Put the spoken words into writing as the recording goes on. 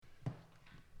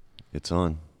It's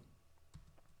on.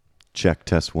 Check,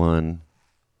 test one.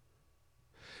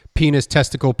 Penis,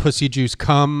 testicle, pussy juice,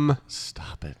 cum.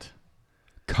 Stop it.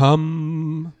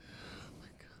 Cum.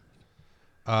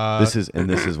 This is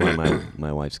why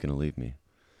my wife's gonna leave me.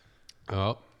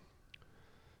 Oh.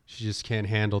 She just can't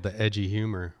handle the edgy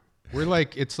humor.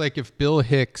 It's like if Bill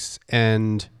Hicks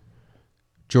and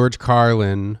George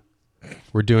Carlin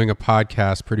were doing a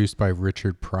podcast produced by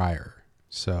Richard Pryor.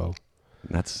 So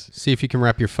see if you can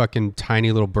wrap your fucking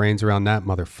tiny little brains around that,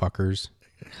 motherfuckers.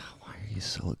 Why are you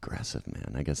so aggressive,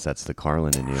 man? I guess that's the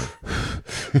Carlin in you.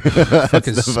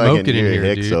 Fucking smoking in here,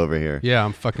 Hicks dude. over here. Yeah,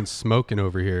 I'm fucking smoking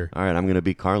over here. All right, I'm gonna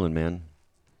be Carlin, man.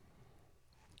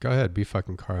 Go ahead, be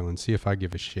fucking Carlin. See if I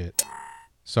give a shit.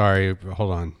 Sorry,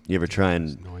 hold on. You ever try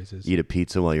and eat a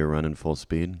pizza while you're running full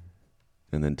speed,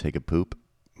 and then take a poop?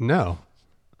 No.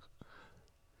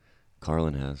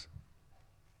 Carlin has.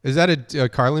 Is that a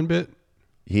Carlin bit?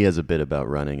 He has a bit about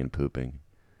running and pooping.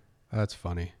 That's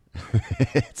funny.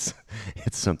 It's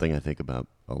something I think about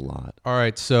a lot. All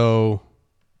right, so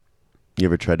you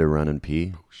ever tried to run and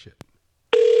pee? Oh shit.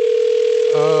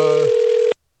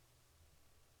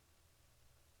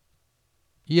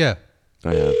 Yeah.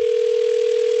 I have.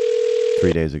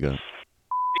 3 days ago.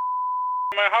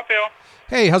 May I help you?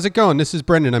 Hey, how's it going? This is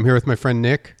Brendan. I'm here with my friend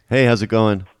Nick. Hey, how's it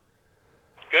going?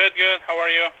 Good. How are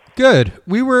you? Good.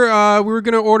 We were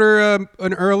gonna order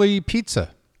an early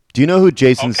pizza. Do you know who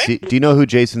Jason? Do you know who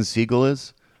Jason Segel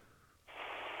is?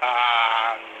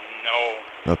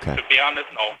 No. Okay. To be honest,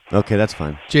 no. Okay, that's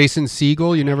fine. Jason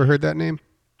Segel. You never heard that name?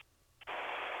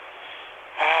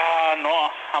 No.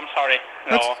 I'm sorry.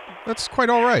 No. That's quite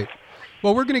all right.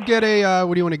 Well, we're going to get a,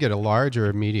 what do you want to get, a large or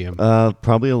a medium?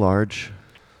 Probably a large.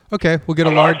 Okay, we'll get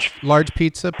a large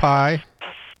pizza pie.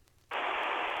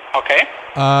 Okay.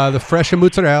 The fresh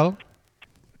mozzarella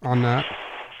on that.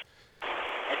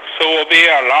 So will be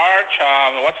a large,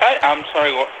 what's that? I'm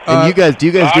sorry. And do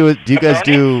you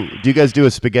guys do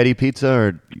a spaghetti pizza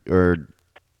or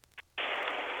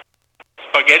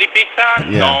spaghetti pizza?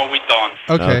 Yeah. No, we don't.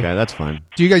 Okay, that's fine.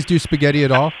 Do you guys do spaghetti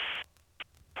at all?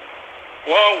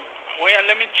 Well,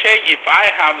 let me check if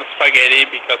I have the spaghetti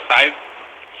because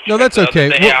No, that's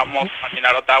okay. I'm running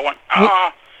out of that one.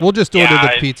 We'll just order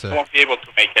the pizza. I won't be able to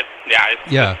make it.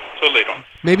 Yeah, it's too little.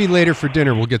 Maybe later for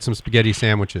dinner we'll get some spaghetti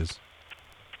sandwiches.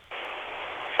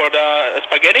 For the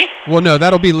spaghetti? Well, no,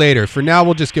 that'll be later. For now,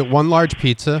 we'll just get one large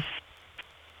pizza.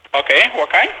 Okay, what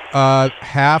kind?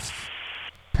 Half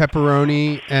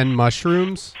pepperoni and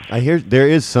mushrooms. I hear there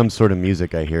is some sort of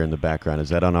music I hear in the background. Is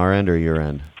that on our end or your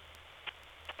end?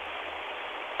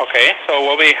 Okay, so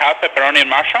will we have pepperoni and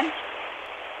mushrooms?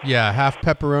 Yeah, half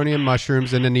pepperoni and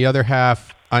mushrooms, and then the other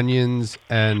half onions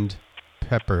and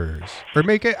peppers. Or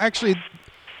make it actually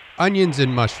onions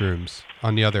and mushrooms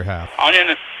on the other half.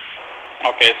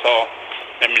 Okay, so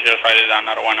let me just write it down.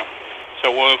 I don't want to.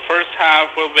 So we'll first half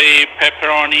will be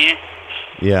pepperoni.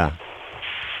 Yeah.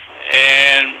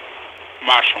 And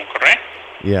mushroom, correct?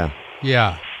 Yeah.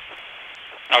 Yeah.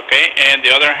 Okay, and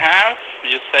the other half,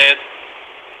 you said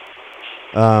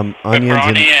onions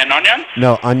pepperoni and onions?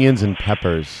 No, onions and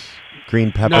peppers.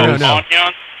 Green peppers. No.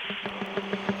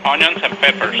 Onions and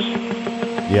peppers.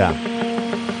 Yeah.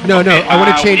 No, I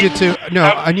want to change it to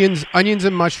onions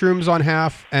and mushrooms on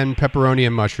half and pepperoni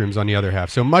and mushrooms on the other half.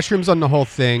 So mushrooms on the whole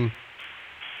thing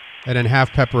and then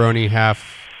half pepperoni, half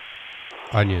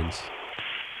onions.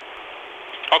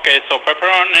 Okay, so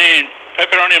pepperoni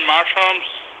and mushrooms.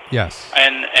 Yes.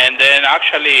 And then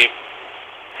actually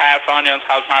half onions,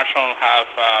 half mushroom, half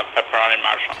pepperoni and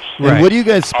mushrooms. Right. And what do you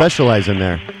guys specialize in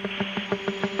there?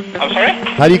 I'm sorry?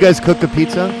 How do you guys cook the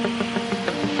pizza?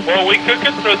 Well, we cook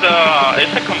it through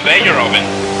it's a conveyor oven.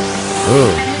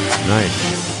 Ooh, nice.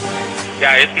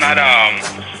 Yeah, it's not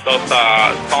those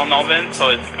stone ovens, so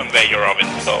it's a conveyor oven.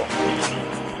 So,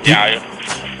 yeah.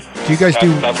 Do you guys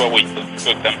that's what we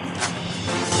cook them.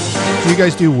 Do you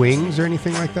guys do wings or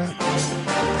anything like that?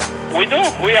 We do.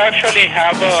 We actually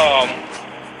have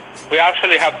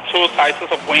two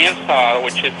sizes of wings,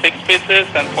 which is 6 pieces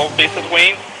and 12 pieces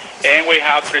wings. And we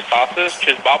have 3 sauces,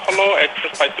 cheese buffalo,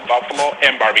 extra spicy buffalo,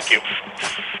 and barbecue.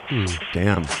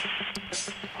 Damn.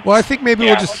 Well, I think maybe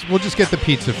we'll just get the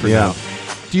pizza for now.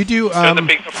 Do you do Just the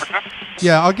pizza for now?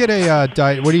 Yeah, I'll get a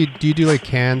diet. What do you do like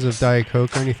cans of Diet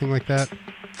Coke or anything like that?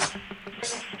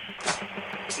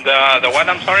 The what?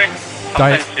 I'm sorry.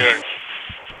 Diet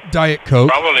Coke.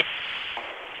 Probably.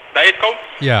 Diet Coke?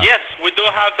 Yeah. Yes, we do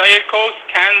have Diet Coke,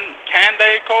 canned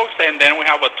Diet Cokes, and then we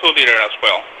have a 2-liter as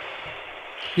well.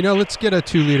 Let's get a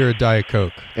 2-liter of Diet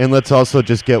Coke. And let's also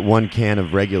just get 1 can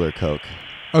of regular Coke.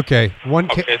 Okay, one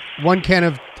can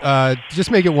of just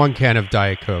make it 1 can of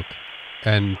Diet Coke.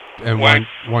 and one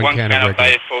can of regular.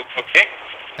 Diet Coke, okay.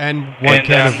 And one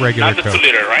can of regular not the Coke. 2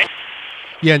 liter, right?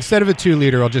 Yeah, instead of a 2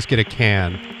 liter, I'll just get a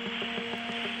can.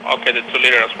 Okay, the 2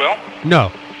 liter as well.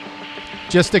 No,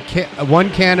 just one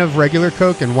can of regular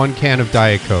Coke and one can of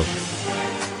Diet Coke.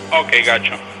 Okay,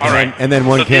 gotcha. All right. And then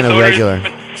one So can this of order regular.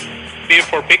 is Be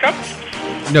for pickup?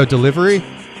 No delivery.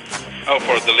 Oh,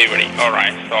 for delivery. All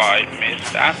right. So I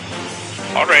missed that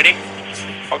already.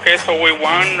 Okay, so we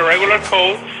want regular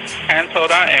Coke, can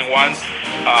soda, and one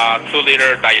 2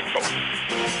 liter Diet Coke.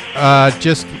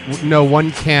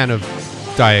 One can of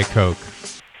Diet Coke.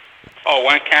 Oh,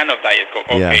 1 can of Diet Coke.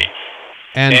 Yeah. Okay.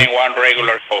 And And one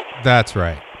regular Coke. that's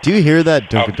right. Do you hear that?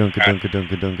 Dunka, Okay. dunka, dunka,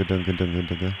 dunka, dunka, dunka, dunka,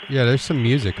 dunka. Yeah, there's some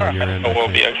music on your end. So I we'll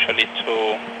be think. actually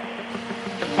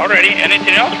 2. Already.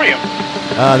 Anything else for you?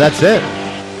 That's it.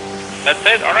 That's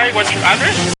it. All right. What's your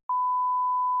address?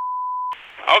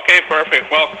 Okay,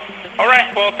 perfect. Well, all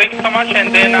right. Well, thank you so much.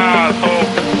 And then, so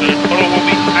the total will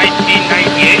be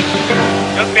 1998.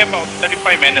 Just be about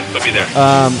 35 minutes to be there.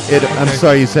 I'm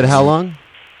sorry, you said how long?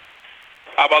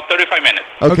 About 35 minutes.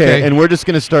 Okay, and we're just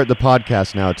going to start the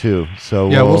podcast now, too. So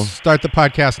Yeah, we'll start the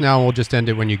podcast now, and we'll just end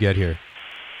it when you get here.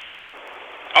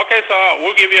 Okay, so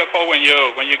we'll give you a call when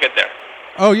you get there.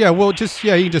 Oh yeah, you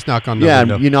can just knock on the yeah,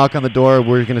 window. you knock on the door.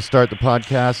 We're going to start the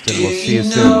podcast, and we'll see you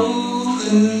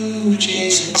soon. Okay.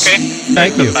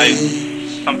 Thank you.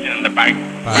 Something in the back.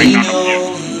 Bye. Background of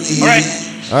you. All right.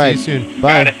 All right. See you soon.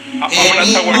 Got Bye. it. I'm gonna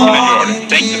start working on your order.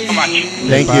 Thank you so much.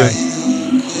 Thank Bye. you.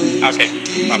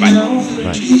 Okay. Bye bye.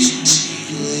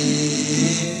 Bye.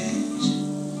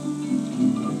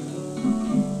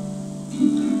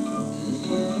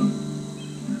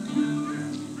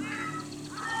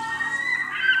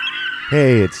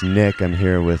 Hey, it's Nick. I'm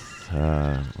here with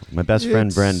my best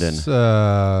friend Brendan. It's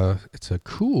a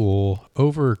cool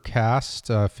overcast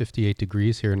 58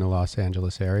 degrees here in the Los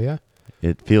Angeles area.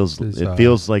 It feels It's,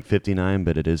 feels like 59,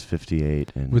 but it is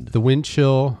 58. And With the wind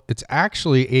chill, it's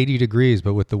actually 80 degrees,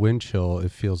 but with the wind chill,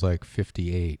 it feels like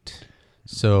 58.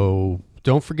 So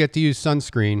don't forget to use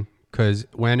sunscreen, because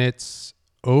when it's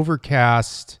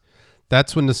overcast,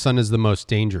 that's when the sun is the most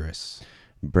dangerous.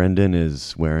 Brendan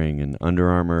is wearing an Under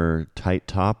Armour tight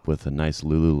top with a nice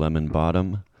Lululemon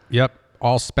bottom. Yep,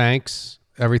 all Spanx.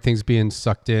 Everything's being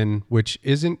sucked in, which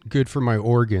isn't good for my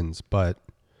organs, but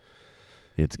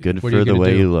It's good what are for the gonna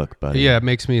way do? you look, buddy. Yeah, it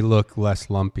makes me look less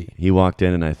lumpy. He walked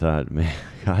in and I thought, man,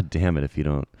 God damn it, if you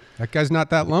don't That guy's not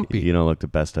that lumpy. look the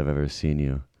best I've ever seen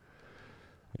you.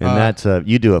 And that's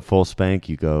you do a full spank,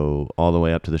 you go all the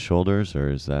way up to the shoulders,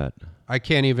 or is that? I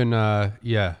can't even. I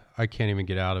can't even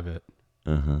get out of it.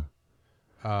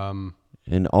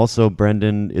 And also,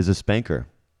 Brendan is a spanker.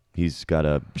 He's got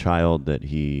a child that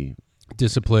he.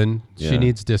 Discipline. Yeah. She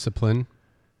needs discipline.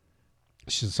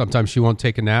 Sometimes she won't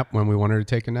take a nap when we want her to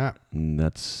take a nap.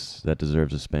 That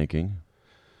deserves a spanking.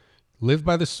 Live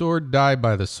by the sword, die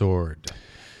by the sword.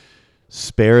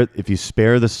 If you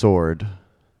spare the sword.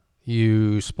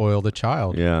 You spoil the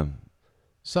child. Yeah.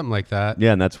 Something like that.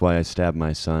 Yeah, and that's why I stabbed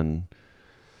my son.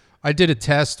 I did a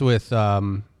test with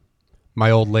my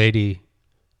old lady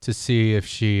to see if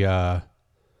she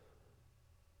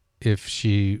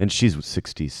And she's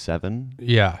 67.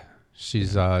 yeah, she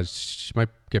might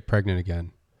get pregnant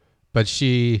again. But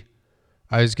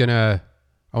I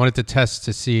wanted to test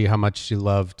to see how much she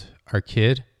loved our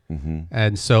kid. Mm-hmm.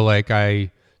 And so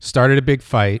I started a big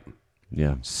fight,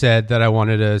 Yeah. said that I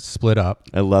wanted to split up.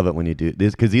 I love it when you do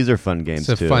this, because these are fun games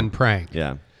It's a too. fun prank.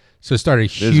 Yeah. So it started a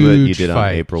This is huge what you did on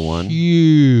fight. April 1?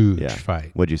 Huge Yeah.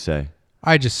 fight. What'd you say?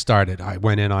 I just started. I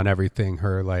went in on everything.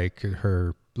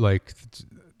 Her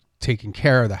taking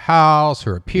care of the house,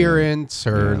 her appearance,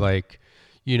 her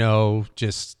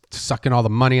just sucking all the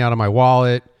money out of my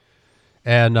wallet,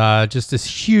 and just this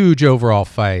huge overall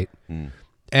fight.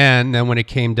 And then when it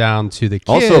came down to the kid,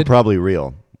 Also probably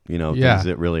real, Yeah. things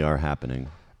that really are happening.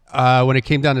 when it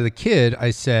came down to the kid, I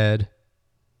said,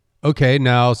 okay,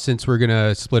 now since we're going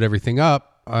to split everything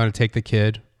up, I'm going to take the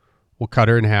kid. We'll cut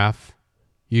her in half.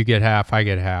 You get half, I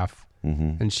get half.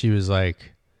 Mm-hmm. And she was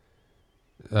like,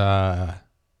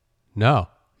 no,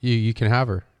 you can have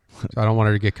her. I don't want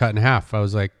her to get cut in half. I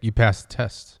was like, you passed the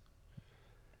test.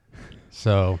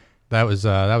 So that was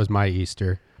my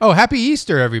Easter. Oh, happy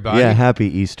Easter, everybody. Yeah, happy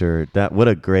Easter. What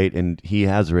a great, and he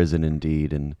has risen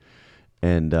indeed.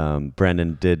 And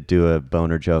Brendan did do a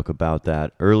boner joke about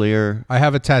that earlier. I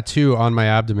have a tattoo on my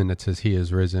abdomen that says he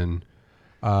has risen.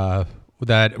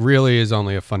 That really is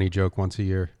only a funny joke once a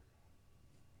year.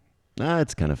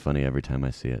 It's kind of funny every time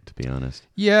I see it, to be honest.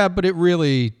 Yeah, but it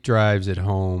really drives it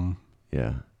home.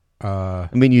 Yeah. I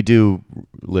mean, you do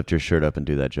lift your shirt up and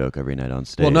do that joke every night on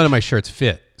stage. Well, none of my shirts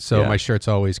fit, so Yeah. my shirt's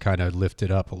always kind of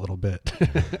lifted up a little bit.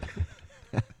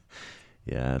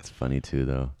 Yeah, it's funny too,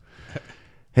 though.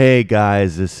 Hey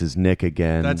guys, this is Nick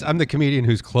again. I'm the comedian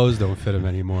whose clothes don't fit him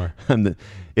anymore.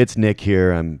 It's Nick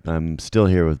here. I'm still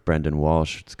here with Brendan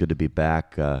Walsh. It's good to be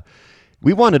back.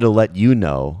 We wanted to let you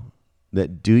know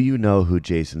that Do You Know Who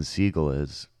Jason Segel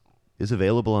is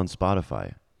available on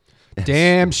Spotify.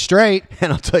 Damn straight.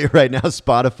 And I'll tell you right now,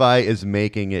 Spotify is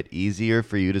making it easier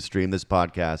for you to stream this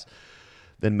podcast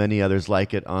than many others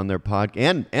like it on their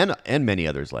and many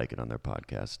others like it on their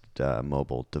podcast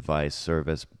mobile device,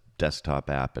 service, desktop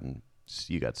app, and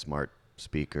you got smart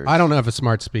speakers. I don't have a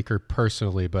smart speaker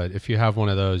personally, but if you have one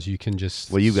of those, you can just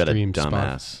Well, you've got a stream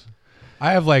dumbass.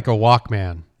 I have like a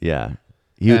Walkman Yeah.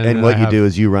 And What I you have- do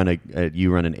is you run an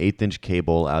 1/8-inch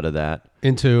cable out of that.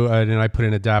 and I put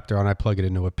an adapter on. I plug it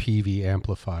into a PV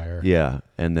amplifier. Yeah,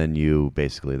 and then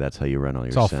that's how you run all your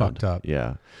It's all sound. fucked up.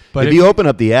 Yeah. But if you open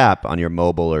up the app on your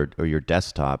mobile or your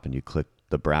desktop and you click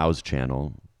the browse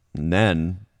channel, and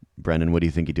then, Brendan, what do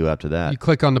you think you do after that? You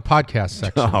click on the podcast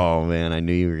section. Oh, man, I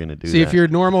knew you were going to do that. See, if you're a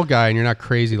normal guy and you're not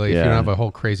crazy, like if you Yeah. don't have a whole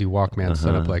crazy Walkman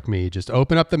setup like me, just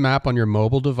open up the map on your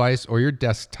mobile device or your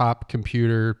desktop,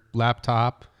 computer,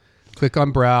 laptop, click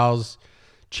on browse,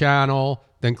 channel,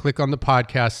 then click on the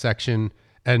podcast section,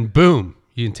 and boom,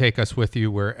 you can take us with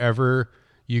you wherever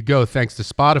you go thanks to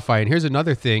Spotify. And here's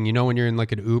another thing, when you're in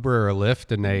like an Uber or a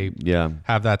Lyft and they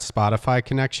have that Spotify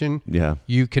connection,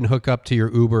 you can hook up to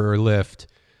your Uber or Lyft,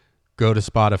 go to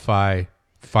Spotify,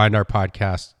 find our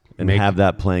podcast, and have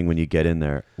that playing when you get in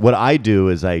there. What I do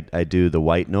is I do the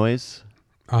white noise.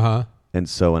 And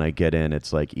so when I get in,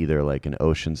 it's like either like an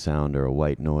ocean sound or a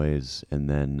white noise. And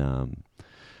then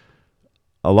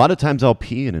a lot of times I'll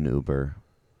pee in an Uber.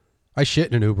 I shit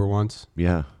in an Uber once.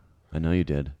 Yeah, I know you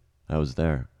did. I was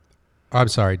there. I'm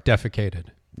sorry, defecated.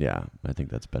 Yeah, I think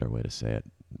that's a better way to say it,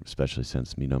 especially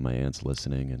since my aunt's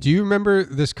listening. And Do you remember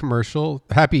this commercial?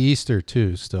 Happy Easter,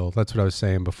 too, still. That's what I was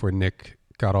saying before Nick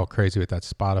got all crazy with that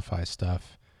Spotify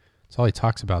stuff. That's all he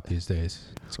talks about these days.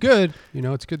 It's good.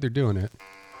 It's good they're doing it.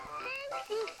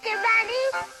 Easter Bunny.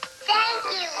 Thank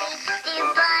you, Easter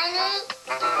Bunny.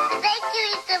 Thank you,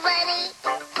 Easter Bunny.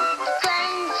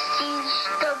 Thanks,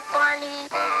 Easter Bunny.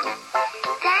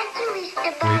 Thank you,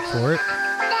 Easter Bunny. Wait for it.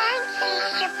 Thanks,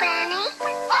 Easter Bunny.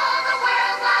 All the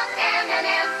world loves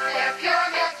M&M. They're pure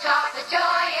milk chocolate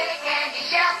joy in a candy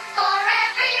shell for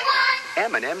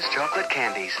everyone. M&M's chocolate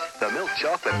candies. The milk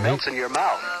chocolate melts in your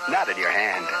mouth, not in your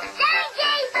hand. Thanks,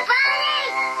 Easter Bunny.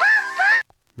 Pop, pop.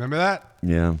 Remember that?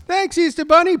 yeah, Thanks, Easter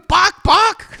Bunny. Bok,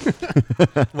 bok.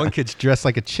 One kid's dressed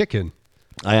like a chicken.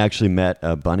 I actually met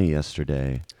a bunny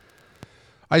yesterday,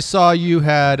 I saw you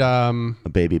had, a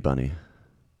baby bunny.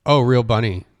 real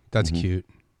bunny. That's cute.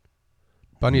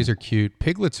 Bunnies are cute.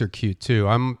 Piglets are cute, too.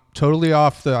 I'm totally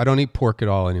off I don't eat pork at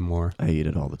all anymore. I eat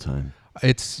it all the time.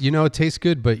 It's, it tastes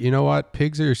good, but you know what?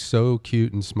 Pigs are so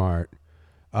cute and smart.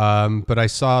 But I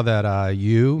saw that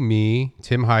you, me,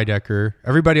 Tim Heidecker,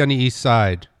 everybody on the East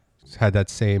Side had that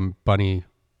same bunny.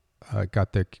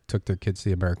 Took their kids to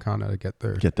the Americana to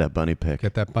get that bunny pic.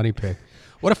 get that bunny pic.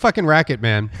 What a fucking racket,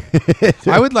 man!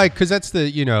 I would like, because that's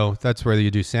that's where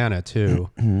you do Santa too,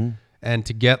 and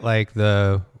to get like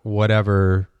the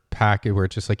whatever packet where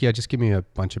it's just like, just give me a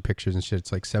bunch of pictures and shit.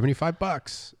 It's like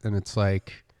 $75, and it's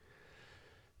like.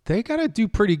 They gotta do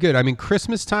pretty good. I mean,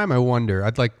 Christmas time. I wonder.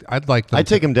 I'd like. Them I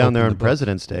take to him down there open on the book.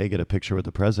 President's Day, get a picture with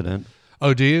the president.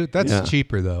 Oh, do you? That's Yeah.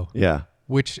 cheaper though. Yeah,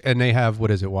 And they have, what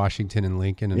is it, Washington and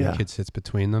Lincoln, and Yeah. the kid sits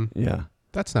between them. yeah.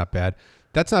 That's not bad.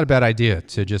 That's not a bad idea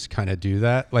to just kind of do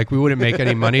that. Like we wouldn't make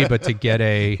any money, but to get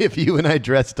If you and I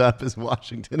dressed up as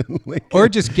Washington and Lincoln, or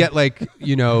just get like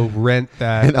rent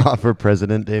that. and offer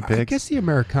President Day pics. I guess the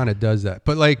Americana does that,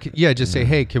 but just say,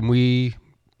 hey, can we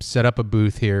set up a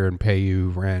booth here and pay you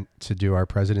rent to do our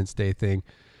President's Day thing?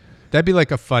 That'd be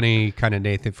like a funny kind of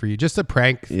Nathan for you. Just a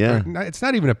prank. Yeah. It's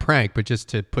not even a prank, but just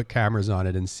to put cameras on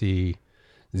it and see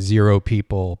 0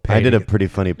 people pay. I did to a get- pretty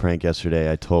funny prank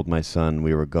yesterday. I told my son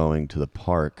we were going to the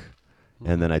park,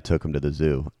 and then I took him to the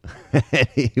zoo.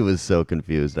 He was so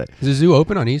confused. Is the zoo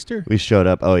open on Easter? We showed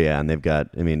up. Oh yeah, and they've got.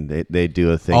 I mean, they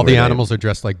do a thing. All the where animals are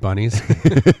dressed like bunnies.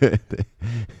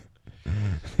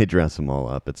 They dress them all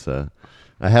up. It's I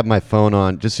have my phone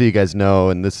on just so you guys know,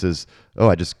 and this is.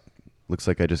 Oh, looks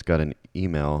like I just got an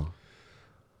email.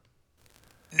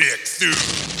 Nick through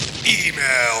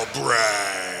email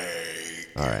break.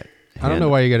 All right. I don't know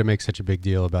why you got to make such a big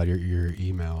deal about your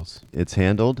emails. It's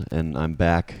handled, and I'm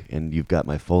back, and you've got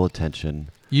my full attention.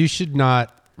 You should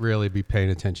not really be paying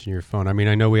attention to your phone. I mean,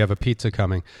 I know we have a pizza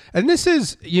coming. And this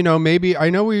is, maybe I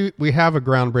know we have a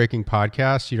groundbreaking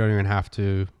podcast. You don't even have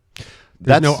to.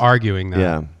 There's no arguing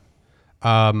that.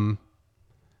 Yeah.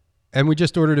 And we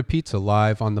just ordered a pizza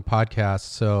live on the podcast,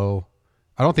 so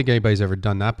I don't think anybody's ever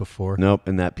done that before. Nope.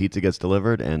 And that pizza gets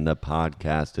delivered, and the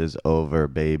podcast is over,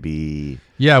 baby.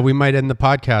 Yeah, we might end the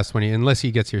podcast unless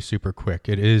he gets here super quick.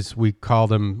 We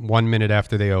called him 1 minute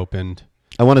after they opened.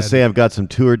 I want to say I've got some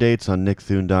tour dates on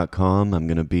nickthune.com. I'm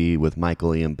going to be with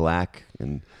Michael Ian Black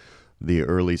in the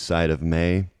early side of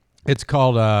May. It's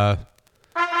called it's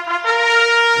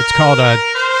called the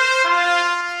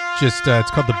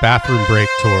Bathroom Break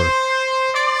Tour.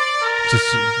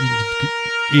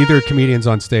 Either comedians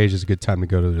on stage is a good time to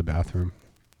go to the bathroom.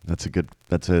 That's how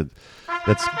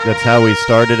we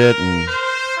started it, and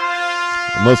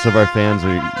most of our fans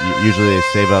usually they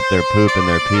save up their poop and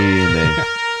their pee, and they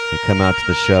come out to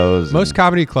the shows. Most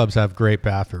comedy clubs have great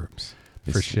bathrooms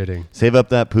for shitting. Save up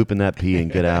that poop and that pee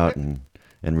and get out and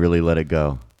really let it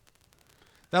go.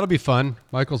 That'll be fun.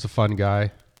 Michael's a fun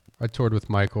guy. I toured with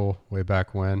Michael way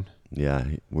back when. Yeah,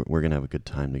 we're gonna have a good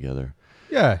time together.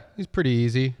 Yeah, he's pretty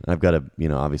easy. I've got to,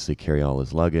 obviously carry all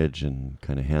his luggage and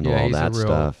kind of handle all that he's a real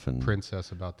stuff. And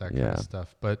princess about that kind of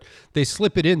stuff. But they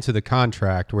slip it into the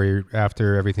contract where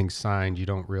after everything's signed, you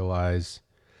don't realize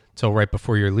till right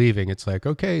before you're leaving. It's like,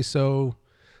 okay, so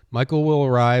Michael will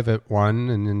arrive at 1,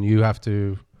 and then you have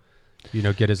to,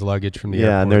 get his luggage from the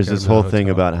airport. Yeah, and there's this get him to whole the thing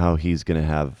hotel. about how he's going to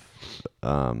have,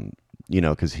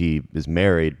 because he is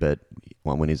married, but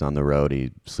when he's on the road,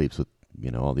 he sleeps with,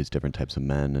 all these different types of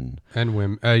men and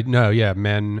women.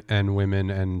 Men and women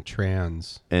and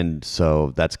trans. And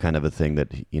so that's kind of a thing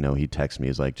that, he texts me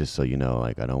is like, just so you know,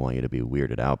 like, I don't want you to be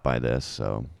weirded out by this.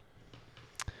 So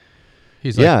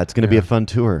He's it's going to be a fun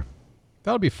tour.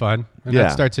 That'll be fun. And Yeah.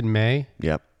 that starts in May.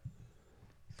 Yep.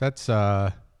 That's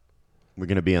We're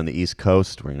going to be on the East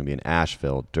Coast. We're going to be in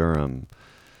Asheville, Durham.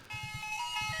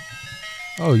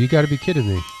 Oh, you got to be kidding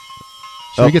me.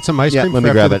 Should we get some ice cream let me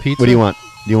after grab the it. pizza? What do you want?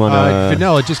 Do you want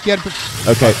vanilla? Just get.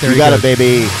 Okay, there you he got goes. it,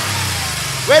 baby.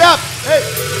 Wait up! Hey!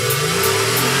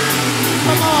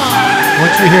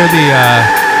 Once you hear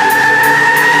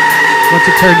once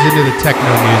it turns into the techno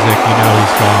music,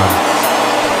 he's gone.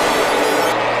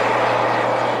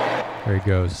 There he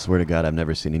goes. Swear to God, I've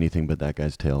never seen anything but that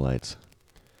guy's taillights.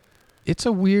 It's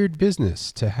a weird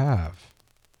business to have.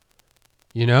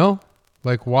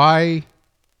 Like why?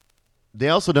 They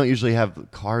also don't usually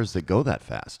have cars that go that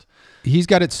fast. He's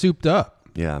got it souped up.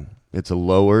 Yeah, it's a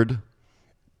lowered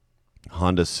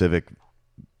Honda Civic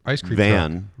Ice cream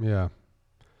van. truck. Yeah.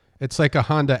 It's like a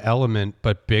Honda Element,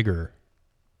 but bigger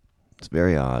It's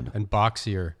very odd. and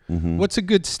boxier. Mm-hmm. What's a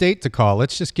good state to call?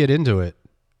 Let's just get into it.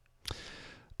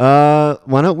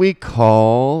 Why don't we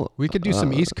call? We could do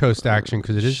some East Coast action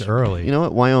because it is early. You know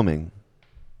what? Wyoming.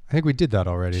 I think we did that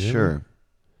already, didn't Sure. we?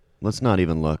 Let's not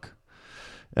even look.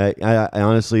 I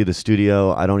honestly, the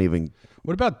studio, I don't even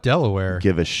What about Delaware?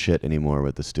 give a shit anymore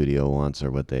what the studio wants or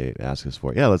what they ask us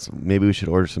for. Yeah, maybe we should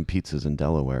order some pizzas in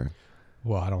Delaware.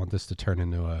 Well, I don't want this to turn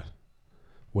into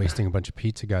wasting a bunch of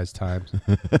pizza guys' time.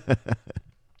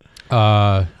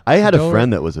 I had a Delaware-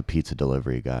 friend that was a pizza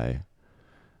delivery guy.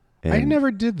 I never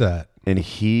did that. And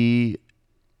he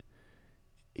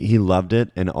loved it,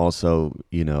 and also,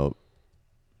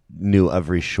 knew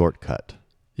every shortcut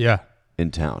Yeah,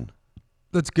 in town.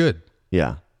 that's good.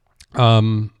 Yeah.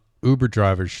 Uber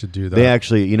drivers should do that. They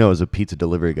actually, it was a pizza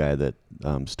delivery guy that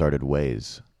started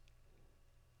Waze.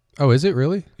 Oh, is it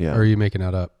really? Yeah. Or are you making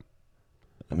that up?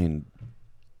 I mean,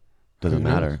 doesn't Who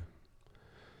knows? matter.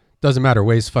 Doesn't matter.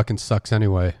 Waze fucking sucks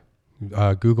anyway.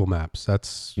 Google Maps.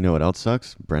 That's You know what else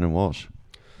sucks? Brendan Walsh.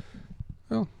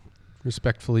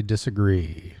 respectfully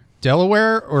disagree.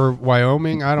 Delaware or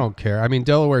Wyoming? I don't care. I mean,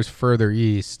 Delaware's further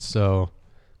east, so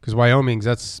because Wyoming's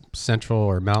that's central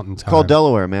or mountain time. Called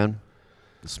Delaware, man.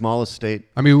 The smallest state.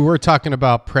 I mean, we were talking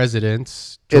about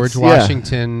presidents. George It's- yeah.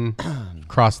 Washington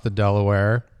crossed the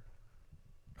Delaware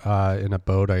in a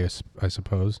boat, I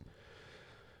suppose.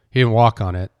 He didn't walk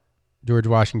on it. George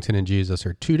Washington and Jesus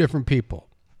are two different people.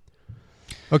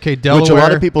 Okay, Delaware. Which a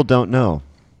lot of people don't know.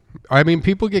 I mean,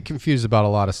 people get confused about a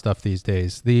lot of stuff these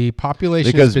days. The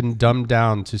population Because- has been dumbed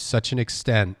down to such an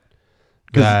extent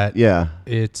 'Cause- that yeah.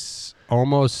 it's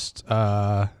almost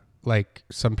like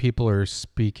some people are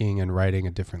speaking and writing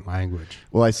a different language.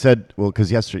 Well,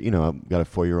 because yesterday, I've got a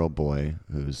 4-year-old boy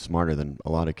who's smarter than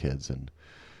a lot of kids, and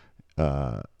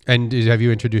And have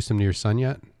you introduced him to your son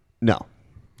yet? no.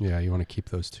 Yeah, you want to keep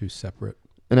those two separate.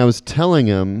 And I was telling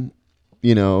him,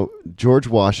 George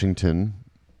Washington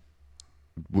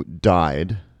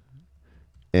died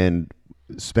and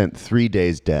spent 3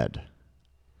 days dead.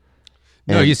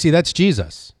 No, And- you see, that's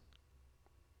Jesus.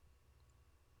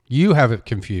 You have it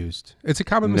confused. It's a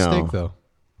common No. mistake, though.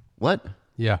 What?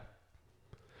 Yeah.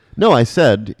 No, I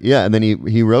said, yeah, and then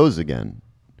he rose again.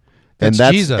 That's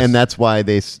Jesus. And that's why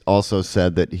they also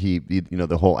said that he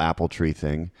the whole apple tree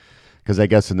thing, because I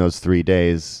guess in those 3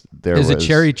 days there There's was a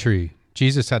cherry tree.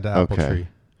 Jesus had the apple Okay. tree.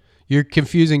 You're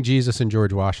confusing Jesus and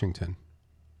George Washington.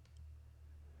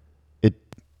 It.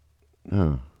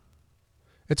 Oh.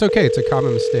 It's okay. It's a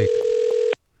common mistake.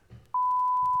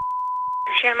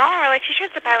 Share Mall, like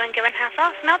t-shirts, a buy one, get one half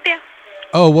off. Can I help you?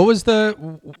 Oh, what was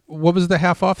the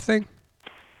half off thing?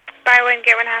 Buy one,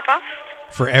 get one half off.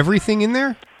 For everything in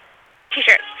there?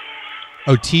 T-shirts.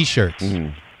 Oh, T-shirts.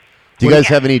 Do you guys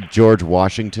have any George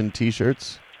Washington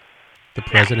T-shirts? The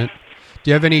president. Do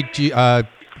you have any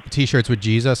T-shirts with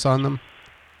Jesus on them?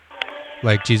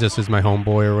 Like Jesus is my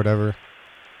homeboy or whatever.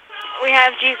 We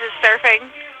have Jesus surfing.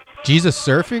 Jesus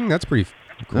surfing? That's pretty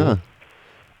cool.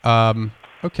 Huh.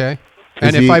 Okay.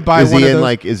 And if I buy is one he of in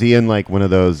those, is he in like one of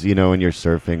those, when you're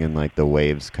surfing and like the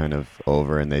waves kind of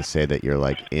over and they say that you're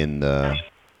like in the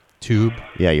tube.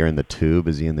 Yeah, you're in the tube.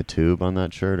 Is he in the tube on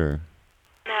that shirt or?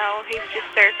 No, he's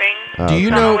just surfing. Oh, Do you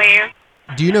It's on know? the wave.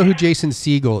 Do you know who Jason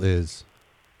Segel is?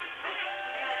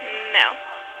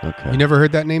 No, Okay. You never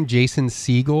heard that name, Jason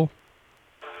Segel?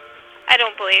 I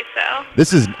don't believe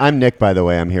so. I'm Nick, by the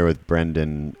way. I'm here with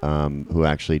Brendan, who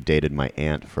actually dated my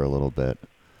aunt for a little bit.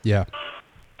 Yeah.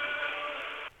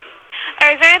 All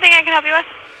right, is there anything I can help you with?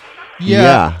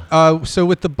 Yeah. So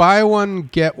with the buy one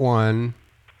get one,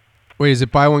 wait, is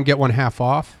it buy one get one half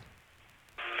off?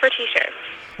 For t-shirts.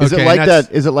 Is Okay, it like and that's-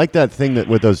 that? Is it like that thing that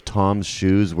with those Tom's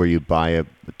shoes where you buy a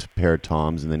pair of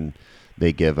Tom's and then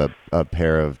they give a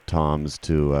pair of Tom's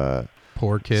to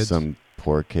Poor kids. some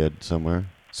poor kid somewhere?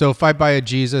 So if I buy a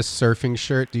Jesus surfing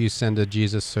shirt, do you send a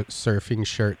Jesus surfing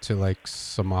shirt to like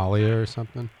Somalia or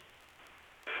something?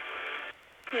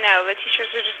 No, the t-shirts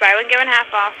are just buy one, get one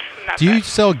half off. And that's Do you it.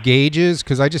 sell gauges?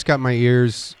 Because I just got my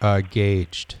ears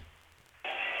gauged.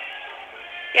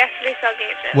 Yes, we sell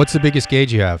gauges. What's the biggest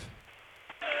gauge you have?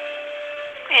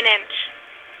 An inch.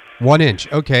 1 inch.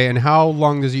 Okay. And how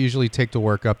long does it usually take to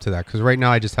work up to that? Because right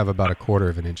now I just have about a quarter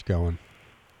of an inch going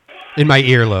in my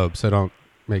earlobe. So don't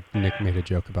make Nick made a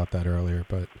joke about that earlier,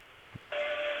 but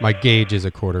my gauge is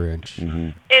a quarter inch.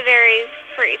 Mm-hmm. It varies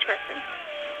for each person.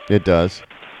 It does.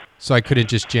 So I couldn't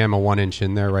just jam a 1 inch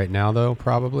in there right now, though.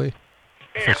 Probably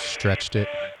if I stretched it.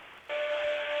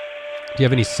 Do you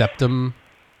have any septum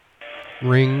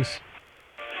rings?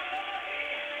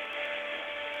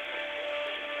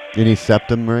 Any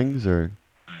septum rings or?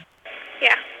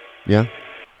 Yeah. Yeah.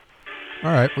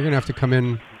 All right, we're gonna have to come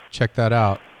in check that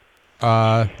out.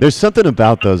 There's something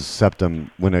about those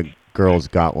septum when a girl's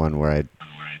got one where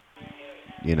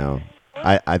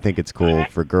I think it's cool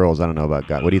for girls. I don't know about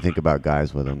guys. What do you think about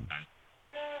guys with them?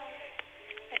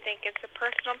 I think it's a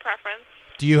personal preference.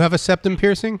 Do you have a septum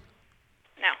piercing?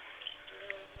 No.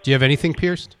 Do you have anything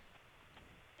pierced?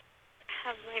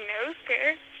 Have my nose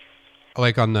pierced.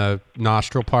 Like on the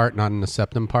nostril part, not in the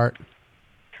septum part?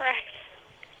 Correct.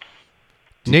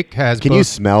 Nick has Can both. you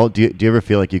smell? Do you ever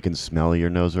feel like you can smell your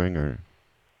nose ring or?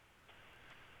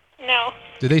 No.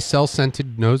 Do they sell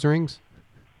scented nose rings?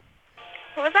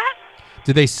 What was that?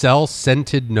 Do they sell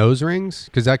scented nose rings?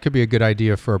 Because that could be a good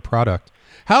idea for a product.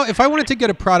 How if I wanted to get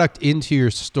a product into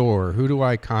your store, who do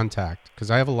I contact?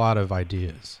 Because I have a lot of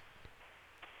ideas.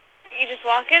 You just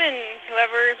walk in and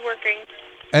whoever is working.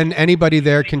 And anybody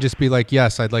there can just be like,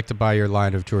 yes, I'd like to buy your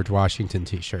line of George Washington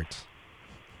T-shirts.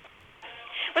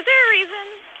 Was there a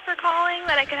reason for calling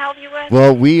that I could help you with?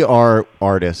 Well, we are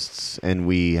artists, and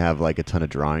we have like a ton of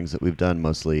drawings that we've done,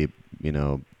 mostly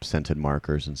scented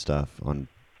markers and stuff. On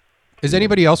Is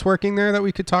anybody else working there that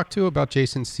we could talk to about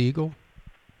Jason Segel?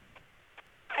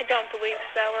 I don't believe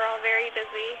so. We're all very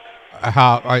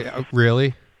busy.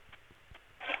 Really?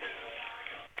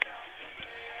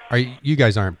 You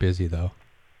guys aren't busy though.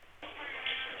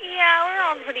 Yeah, we're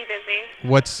all pretty busy.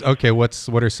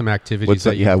 What are some activities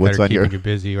that are keeping you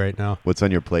busy right now? What's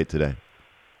on your plate today?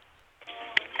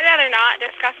 I'd rather not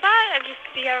discuss that.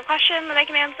 If you have a question that I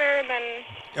can answer, then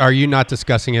Are you not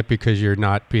discussing it because you're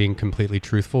not being completely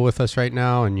truthful with us right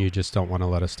now and you just don't want to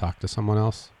let us talk to someone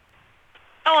else?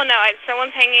 oh no,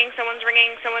 someone's hanging, someone's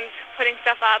ringing, someone's putting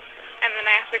stuff up, and then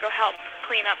I have to go help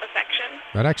clean up a section.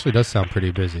 That actually does sound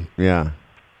pretty busy. Yeah.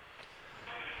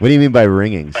 What do you mean by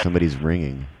ringing? Somebody's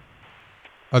ringing.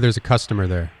 Oh, there's a customer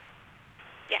there.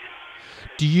 Yes.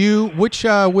 Do you which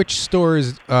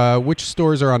stores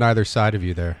are on either side of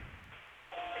you there?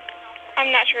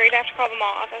 I'm not sure. You'd have to call the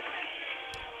mall office.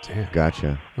 Damn.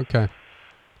 Gotcha. Okay.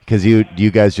 Because do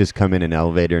you guys just come in an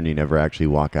elevator and you never actually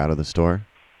walk out of the store?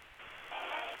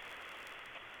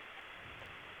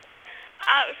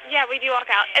 Yeah, we do walk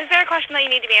out. Is there a question that you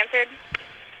need to be answered?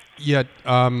 Yeah.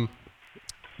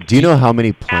 Do you know how many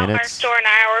Our planets? store and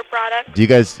our product. Do you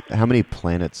guys? How many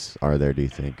planets are there? Do you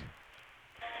think?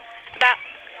 About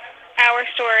our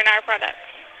store and our product.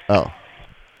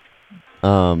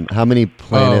 Oh. How many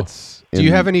planets? Do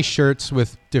you have any shirts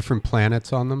with different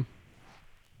planets on them?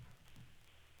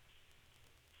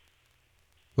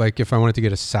 Like if I wanted to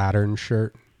get a Saturn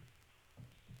shirt.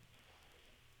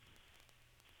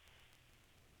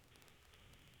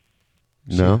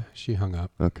 No. She hung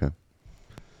up. Okay.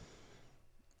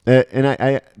 And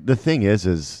I the thing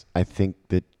is I think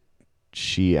that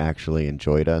she actually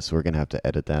enjoyed us. We're gonna have to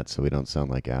edit that so we don't sound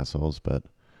like assholes. But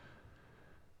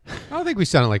I don't think we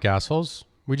sounded like assholes.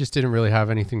 We just didn't really have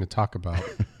anything to talk about.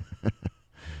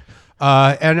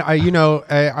 And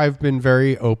I've been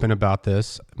very open about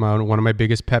this. One of my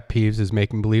biggest pet peeves is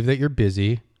making believe that you're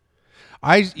busy.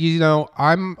 I'm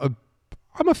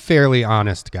a fairly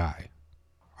honest guy.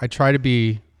 I try to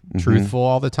be truthful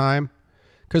all the time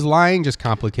because lying just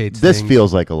complicates this things.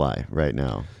 feels like a lie right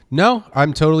now. No,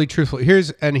 I'm totally truthful.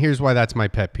 Here's why that's my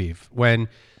pet peeve.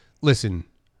 Listen,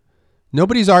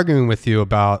 nobody's arguing with you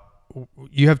about.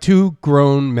 You have two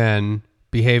grown men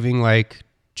behaving like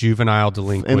juvenile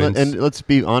delinquents. And let's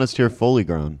be honest here, fully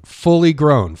grown, fully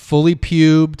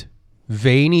pubed,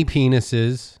 veiny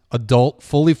penises,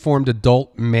 fully formed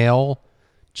adult male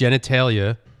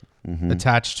genitalia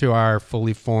attached to our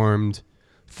fully formed,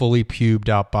 fully pubed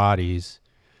out bodies.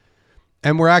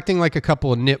 And we're acting like a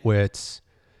couple of nitwits.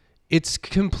 It's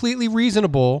completely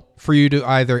reasonable for you to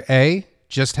either A,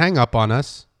 just hang up on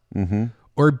us,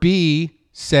 or B,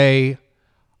 say,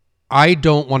 I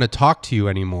don't want to talk to you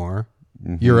anymore.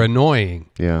 You're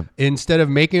annoying. Yeah. Instead of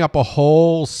making up a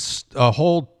whole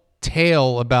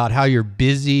tale about how you're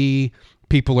busy,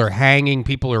 people are hanging,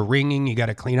 people are ringing, you got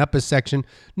to clean up a section.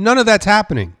 None of that's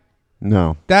happening.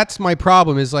 No. That's my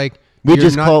problem. Is like we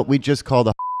just call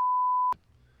the.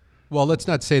 Well, let's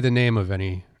not say the name of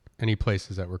any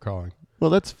places that we're calling.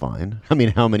 Well, that's fine. I mean,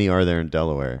 how many are there in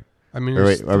Delaware? I mean, Are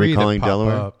there's we- are we three that calling pop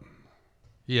Delaware? up.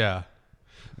 Yeah,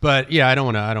 but yeah, I don't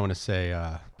want to say.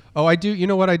 Oh, I do. You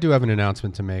know what? I do have an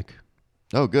announcement to make.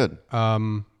 Oh, good.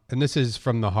 And this is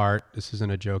from the heart. This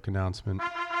isn't a joke announcement.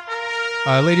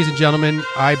 Ladies and gentlemen,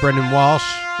 I, Brendan Walsh,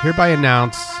 hereby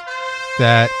announce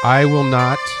that I will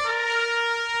not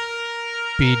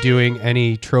be doing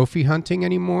any trophy hunting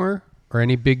anymore or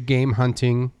any big game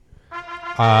hunting.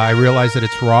 I realize that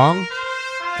it's wrong,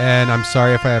 and I'm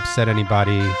sorry if I upset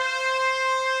anybody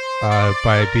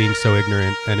by being so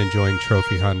ignorant and enjoying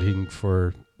trophy hunting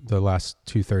for the last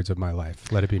 2/3 of my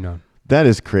life. Let it be known. That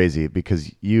is crazy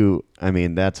because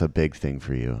that's a big thing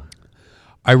for you.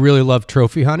 I really love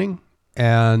trophy hunting,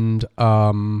 and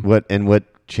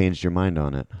What changed your mind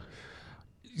on it?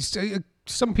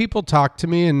 some people talked to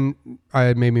me, and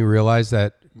it made me realize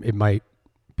that it might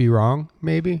be wrong,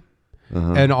 maybe.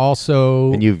 And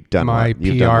also, And you've done my what?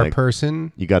 You've PR done, like-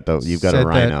 person. You've got a said that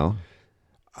rhino.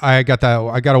 I got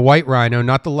a white rhino,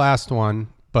 not the last one,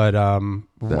 but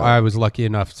I was lucky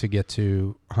enough to get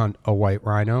to hunt a white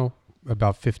rhino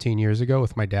about 15 years ago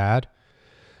with my dad.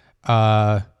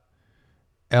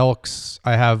 Elks,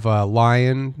 I have a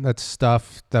lion. That's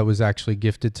stuff that was actually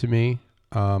gifted to me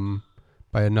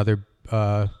by another.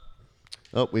 Oh,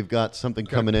 we've got something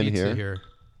coming in pizza here.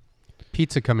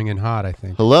 Pizza coming in hot, I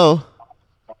think. Hello.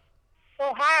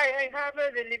 Oh, hi. I have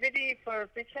a delivery for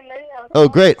pizza lady. Oh,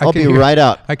 great. I'll be right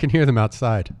out. I can hear them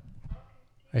outside.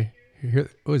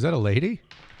 Is that a lady?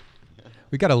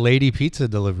 We got a lady pizza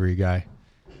delivery guy.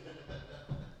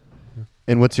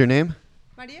 And what's your name?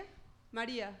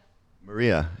 Maria?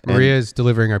 Maria. Maria is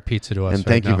delivering our pizza to us. And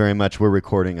thank you very much. We're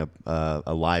recording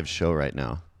a live show right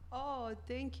now. Oh,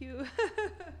 thank you.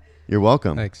 You're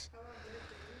welcome. Thanks.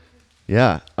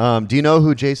 Yeah. Do you know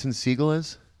who Jason Segel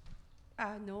is?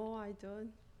 No, I don't.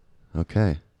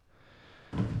 Okay.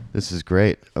 This is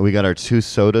great. We got our 2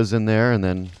 sodas in there, and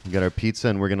then we got our pizza,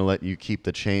 and we're gonna let you keep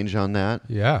the change on that.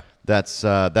 Yeah. That's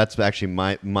actually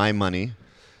my money.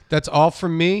 That's all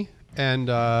from me, and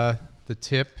the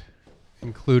tip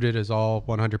included is all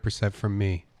 100% from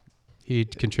me. He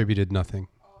contributed nothing.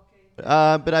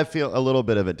 But I feel a little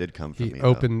bit of it did come from me. He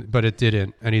opened, but it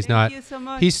didn't, and he's Thank not. you so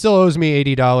much. He still owes me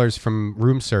 $80 from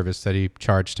room service that he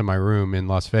charged to my room in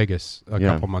Las Vegas a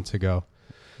Yeah. couple months ago.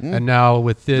 And now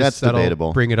with this, That's that'll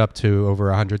debatable. bring it up to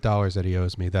over $100 that he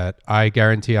owes me that I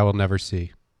guarantee I will never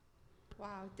see. Wow,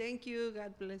 thank you.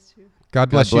 God bless you. God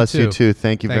bless, you too.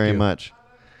 Thank you Thank very you. much.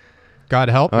 God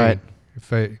help All me. right.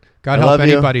 God I help love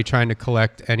you. anybody trying to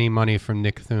collect any money from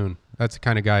Nick Thune. That's the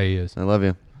kind of guy he is. I love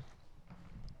you.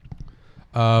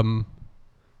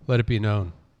 Let it be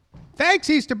known.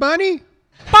 Thanks, Easter Bunny.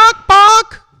 Bok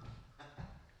bok.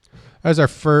 That was our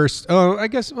first. Oh, I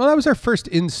guess. Well, that was our first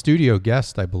in studio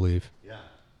guest, I believe. Yeah.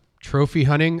 Trophy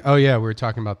hunting. Oh yeah, we were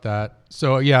talking about that.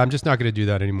 So yeah, I'm just not going to do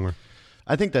that anymore.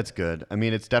 I think that's good. I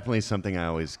mean, it's definitely something I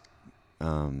always.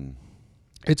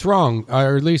 It's wrong,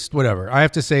 or at least whatever. I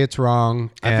have to say it's wrong.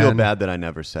 I feel bad that I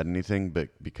never said anything, but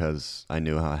because I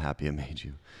knew how happy it made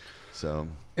you. So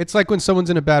it's like when someone's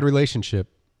in a bad relationship.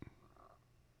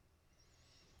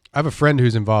 I have a friend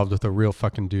who's involved with a real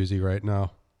fucking doozy right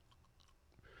now.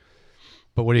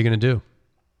 But what are you going to do?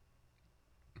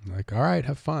 I'm like, all right,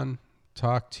 have fun.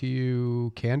 Talk to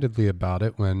you candidly about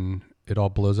it when it all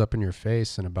blows up in your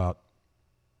face in about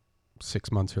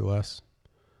 6 months or less.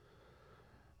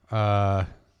 Let's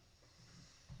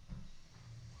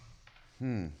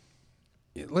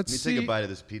see. take a bite of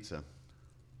this pizza.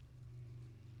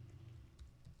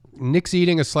 Nick's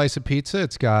eating a slice of pizza.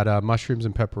 It's got mushrooms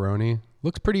and pepperoni.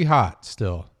 Looks pretty hot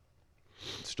still.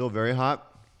 Still very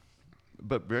hot,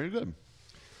 but very good.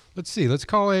 Let's see. Let's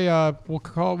call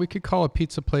we could call a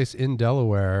pizza place in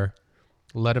Delaware.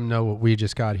 Let them know what we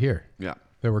just got here. Yeah.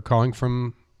 That we're calling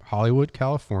from Hollywood,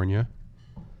 California.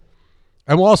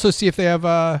 And we'll also see if they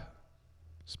have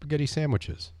spaghetti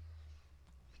sandwiches.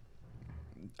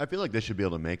 I feel like they should be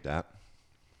able to make that.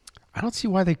 I don't see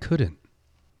why they couldn't.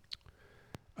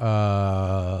 We've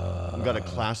got a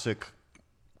classic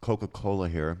Coca-Cola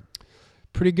here.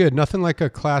 Pretty good. Nothing like a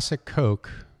classic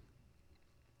Coke.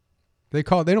 They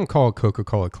don't call it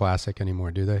Coca-Cola Classic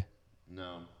anymore, do they?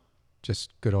 No.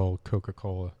 Just good old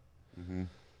Coca-Cola. Mm-hmm.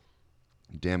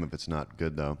 Damn if it's not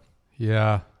good, though.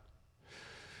 Yeah.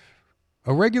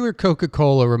 A regular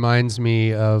Coca-Cola reminds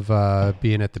me of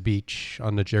being at the beach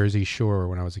on the Jersey Shore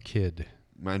when I was a kid.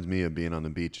 Reminds me of being on the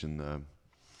beach in the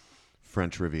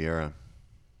French Riviera.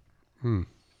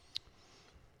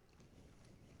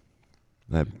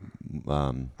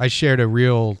 I shared a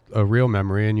real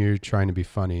memory, and you're trying to be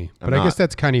funny. But I guess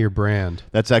that's kind of your brand.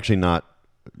 That's actually not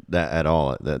that at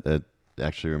all. That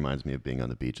actually reminds me of being on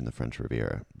the beach in the French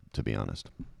Riviera, to be honest.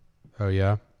 Oh,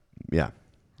 yeah? Yeah.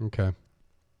 Okay.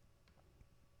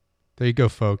 There you go,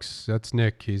 folks. That's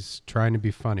Nick. He's trying to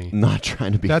be funny. Not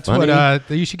trying to be That's funny. That's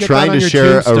what you should get trying that on to your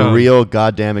share tombstone. a real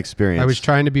goddamn experience. I was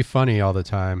trying to be funny all the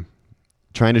time.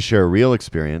 Trying to share a real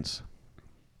experience.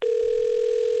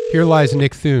 Here lies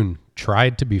Nick Thune.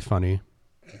 Tried to be funny.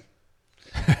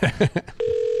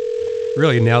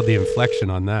 Really nailed the inflection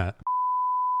on that.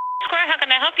 Square, how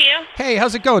can I help you? Hey,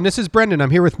 how's it going? This is Brendan. I'm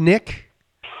here with Nick.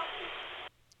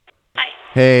 Hi.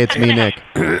 Hey, it's me, Nick.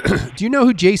 Do you know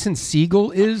who Jason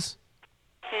Segel is?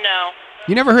 No.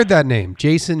 You never heard that name,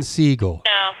 Jason Segel.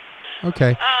 No.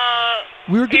 Okay.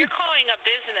 You're calling a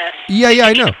business. Yeah,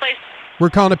 I know. Place? We're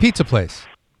calling a pizza place.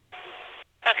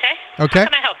 Okay. How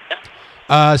can I help you?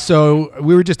 So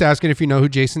we were just asking if you know who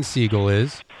Jason Segel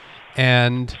is,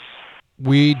 and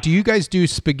do you guys do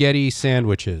spaghetti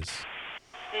sandwiches?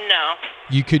 No.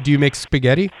 Do you make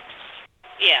spaghetti?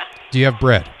 Yeah. Do you have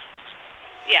bread?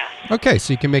 Yeah. Okay,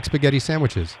 so you can make spaghetti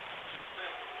sandwiches.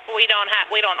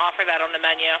 We don't offer that on the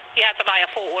menu. You have to buy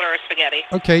a full order of spaghetti.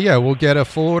 Okay, yeah, we'll get a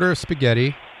full order of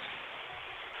spaghetti.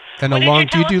 And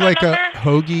do you do like a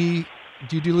hoagie?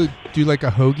 Do you do like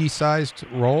a hoagie sized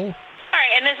roll? All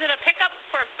right, and is it a pickup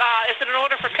is it an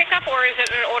order for pickup or is it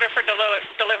an order for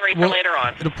delivery for later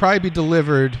on? It'll probably be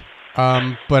delivered,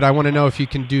 but I want to know if you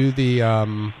can do the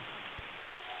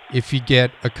if you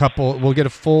get we'll get a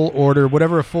full order,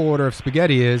 whatever a full order of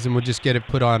spaghetti is, and we'll just get it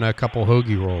put on a couple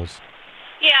hoagie rolls.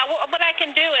 Yeah, well, what I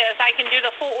can do is I can do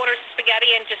the full orders of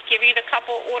spaghetti and just give you the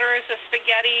couple orders of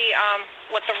spaghetti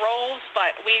with the rolls,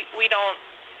 but we don't.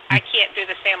 I can't do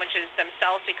the sandwiches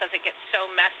themselves because it gets so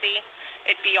messy.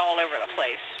 It'd be all over the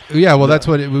place. Yeah, well, that's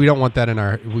what we don't want that in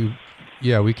our.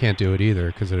 We can't do it either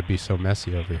because it'd be so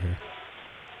messy over here.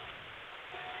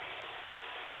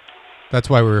 That's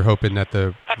why we were hoping that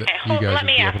you guys would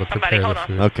be able to prepare the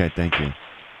food. Okay, thank you.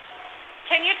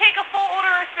 Can you take a full order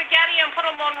of spaghetti and put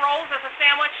them on rolls as a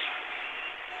sandwich?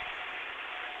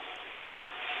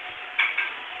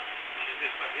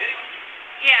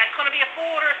 Yeah, it's going to be a full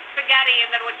order of spaghetti,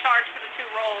 and then we'll charge for the 2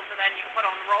 rolls, and then you can put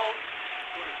on the rolls.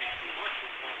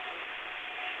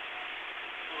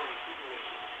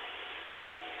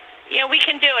 Yeah, we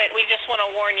can do it. We just want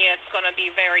to warn you it's going to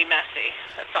be very messy.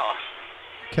 That's all.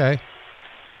 Okay.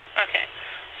 Okay.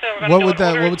 So we're going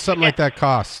to what would something like that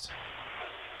cost?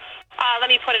 Let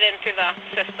me put it into the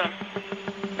system.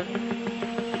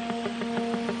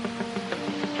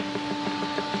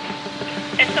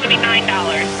 It's going to be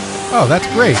 $9. Oh, that's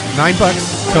great.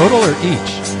 $9 total or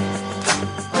each?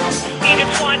 You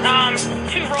just want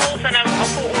 2 rolls and a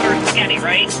full order of spaghetti,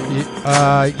 right?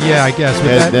 Yeah, I guess.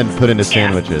 Then put into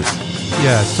sandwiches.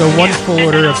 Yeah, so one full And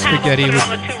order then of I'll have spaghetti, them with,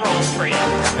 put it on the 2 rolls for you.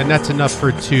 and that's enough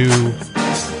for 2.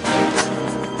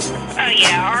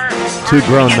 Yeah, our 2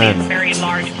 grown spaghetti men. is a very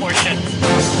large portion.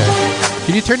 Okay.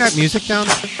 Can you turn that music down?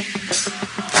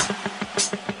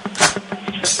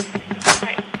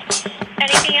 Right.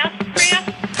 Anything else for you?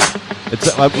 It's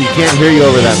we can't hear you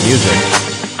over that music.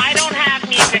 I don't have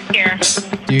music here.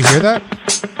 Do you hear that?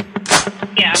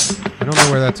 Yeah. I don't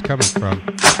know where that's coming from.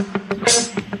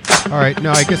 All right,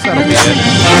 no, I guess that'll be it. Do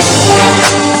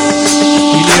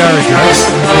you need our address?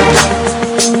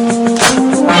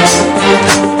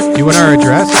 Do you want our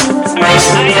address?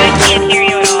 I can't hear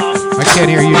you at all. I can't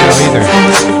hear you now either.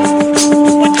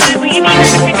 What time will you be here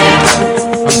to pick it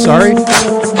up? I'm sorry?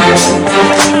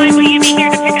 What time will you be here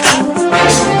to pick it up?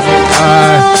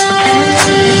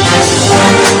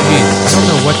 Geez, I don't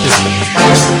know what this is.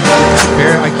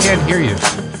 Bear, I can't hear you.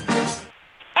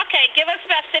 Okay, give us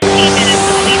about 15 minutes.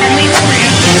 I'll leave your leave for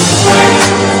you.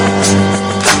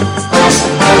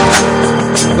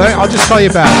 I'll just call you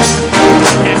back.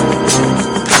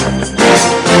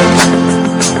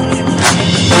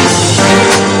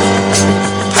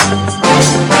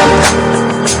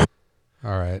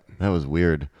 All right. That was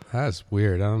weird. That's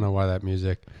weird. I don't know why that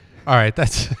music. All right,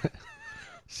 that's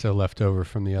so left over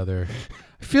from the other.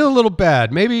 I feel a little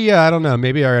bad. Maybe I don't know.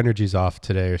 Maybe our energy's off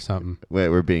today or something. Wait,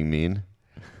 we're being mean?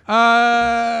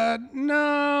 No.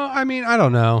 I mean, I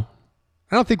don't know.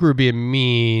 I don't think we're being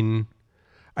mean.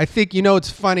 I think, it's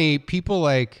funny. People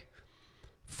like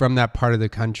from that part of the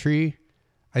country,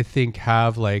 I think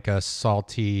have like a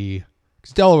salty,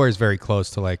 because Delaware is very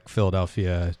close to like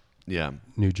Philadelphia, Yeah.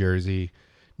 New Jersey,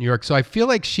 New York. So I feel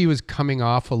like she was coming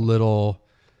off a little,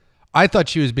 I thought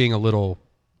she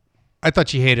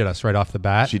hated us right off the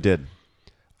bat. She did.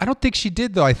 I don't think she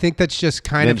did though. I think that's just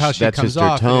kind of how she that's comes just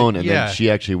her off. tone, and yeah. then she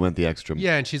actually went the extra.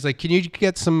 Yeah, and she's like, "Can you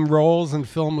get some rolls and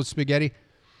fill them with spaghetti?"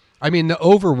 I mean, the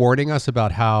over warning us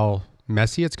about how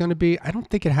messy it's going to be. I don't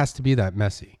think it has to be that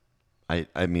messy. I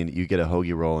mean, you get a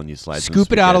hoagie roll and you slide some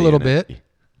Scoop it out a spaghetti little in it. bit.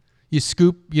 You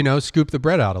scoop the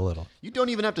bread out a little. You don't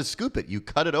even have to scoop it. You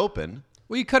cut it open.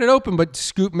 Well, you cut it open,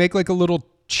 but make like a little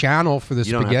channel for the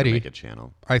You don't spaghetti. have to make a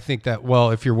channel. I think that, well,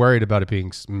 if you're worried about it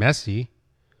being messy,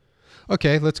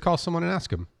 okay, let's call someone and ask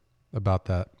them about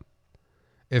that.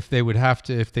 If they would have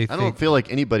to, if they think. I don't feel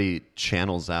like anybody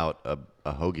channels out a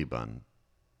hoagie bun.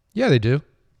 Yeah, they do.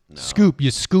 No.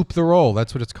 You scoop the roll.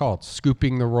 That's what it's called.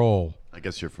 Scooping the roll. I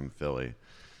guess you're from Philly.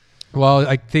 Well,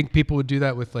 I think people would do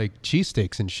that with like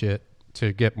cheesesteaks and shit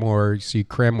to get more, so you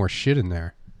cram more shit in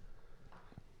there.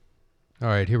 All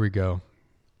right, here we go.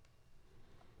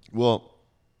 Well,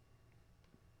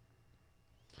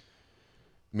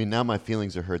 I mean, now my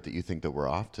feelings are hurt that you think that we're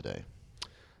off today.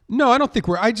 No, I don't think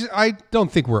I don't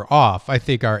think we're off. I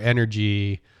think our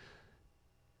energy,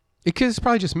 it's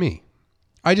probably just me.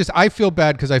 I feel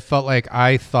bad because I felt like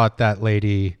I thought that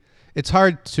lady, it's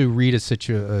hard to read a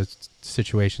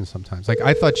situation sometimes. Like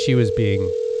I thought she was being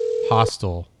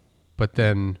hostile, but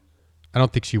then I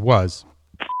don't think she was.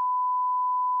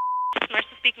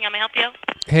 Marissa speaking. How may I help you?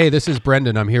 Hey, this is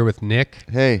Brendan. I'm here with Nick.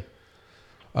 Hey.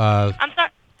 I'm sorry.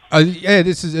 Yeah,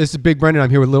 this is Big Brendan. I'm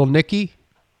here with Little Nicky.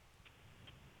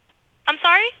 I'm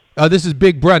sorry? This is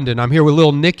Big Brendan. I'm here with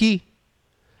Little Nicky,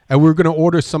 and we're going to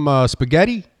order some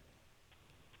spaghetti.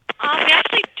 We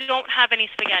actually don't have any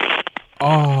spaghetti.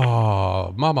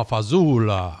 Oh, Mama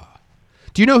Fazula.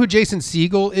 Do you know who Jason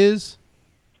Segel is?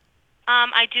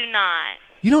 I do not.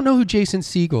 You don't know who Jason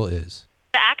Segel is?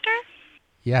 The actor?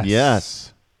 Yes.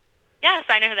 Yes. Yes,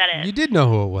 I know who that is. You did know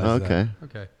who it was. Okay. then.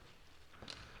 Okay.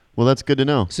 Well, that's good to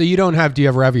know. So do you have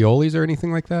raviolis or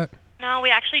anything like that? No, we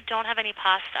actually don't have any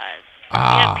pastas.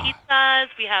 Ah. We have pizzas,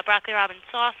 we have broccoli ramen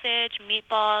sausage,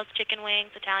 meatballs, chicken wings,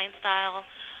 Italian style,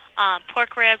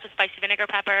 pork ribs with spicy vinegar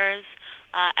peppers,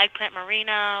 eggplant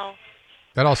merino.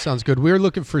 That all sounds good. We were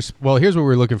looking for, here's what we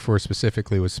were looking for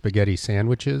specifically was spaghetti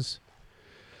sandwiches.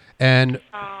 And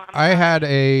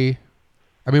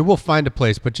we'll find a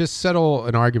place, but just settle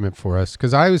an argument for us.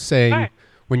 Because I was saying,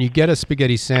 when you get a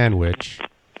spaghetti sandwich,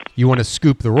 you want to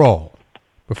scoop the roll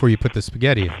before you put the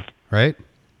spaghetti in, right?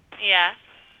 Yeah.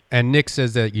 And Nick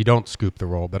says that you don't scoop the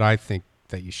roll, but I think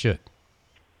that you should.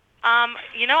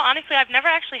 Honestly, I've never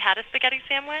actually had a spaghetti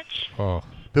sandwich. Oh.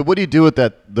 But what do you do with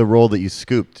the roll that you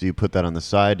scooped? Do you put that on the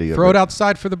side? Do you Throw it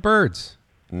outside for the birds.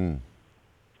 I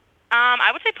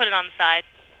would say put it on the side.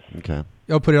 Okay.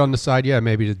 You'll put it on the side, yeah,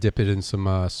 maybe to dip it in some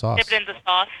sauce. Dip it in the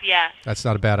sauce, yeah. That's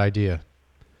not a bad idea.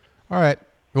 All right.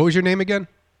 What was your name again?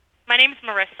 My name's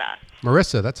Marissa.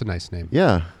 Marissa, that's a nice name.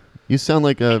 Yeah. You sound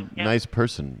like a nice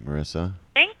person, Marissa.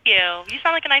 Thank you. You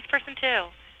sound like a nice person, too.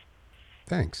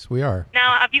 Thanks. We are.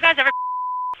 Now, have you guys ever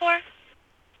before?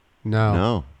 No.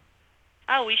 No.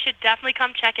 Oh, we should definitely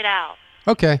come check it out.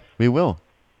 Okay. We will.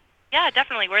 Yeah,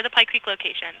 definitely. We're the Pike Creek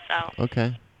location, so.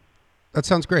 Okay. That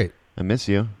sounds great. I miss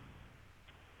you.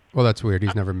 Well, that's weird.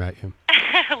 He's never met you.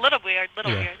 A little weird,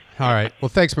 weird. All right. Well,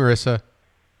 thanks, Marissa.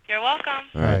 You're welcome.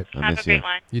 All right. I Have miss a great you.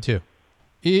 one. You too.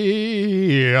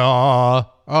 Yeah.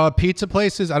 Pizza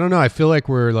places. I don't know. I feel like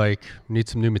need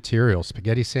some new material.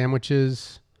 Spaghetti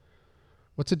sandwiches.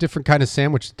 What's a different kind of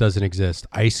sandwich that doesn't exist?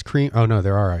 Ice cream? Oh no,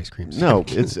 there are ice creams. No,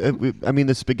 it's. I mean,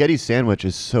 the spaghetti sandwich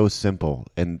is so simple,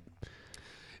 and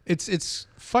it's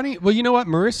funny. Well, you know what?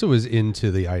 Marissa was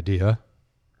into the idea.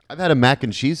 I've had a mac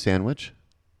and cheese sandwich.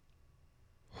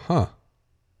 Huh.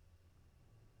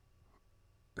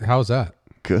 How's that?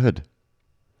 Good.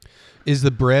 Is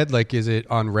the bread is it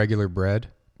on regular bread?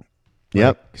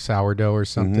 Yep. Like sourdough or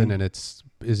something, Mhm. and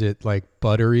is it like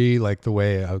buttery, like the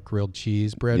way a grilled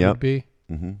cheese bread Yep. would be?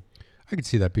 Mm-hmm. I could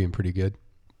see that being pretty good.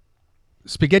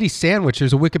 Spaghetti sandwich.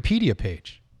 There's a Wikipedia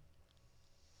page.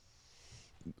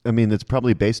 I mean, it's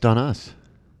probably based on us.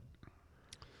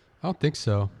 I don't think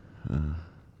so.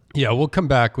 Yeah, we'll come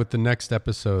back with the next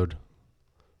episode.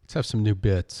 Let's have some new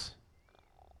bits.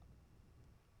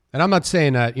 And I'm not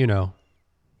saying that,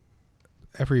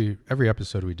 every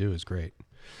episode we do is great.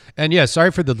 And yeah,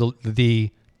 sorry for the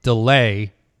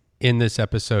delay in this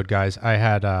episode, guys. I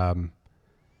had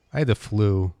the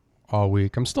flu all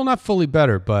week. I'm still not fully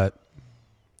better, but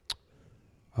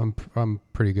I'm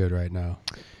pretty good right now.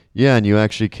 Yeah, and you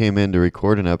actually came in to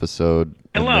record an episode.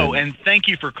 Hello, and thank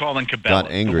you for calling Cabela,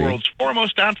 got angry. the world's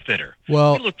foremost outfitter.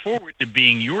 Well- we look forward to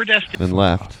being your destination. Then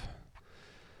left.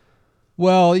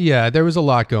 Well, yeah, there was a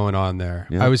lot going on there.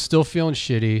 Yeah. I was still feeling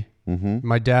shitty. Mm-hmm.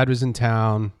 My dad was in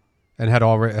town and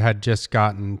had just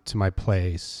gotten to my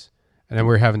place, and then we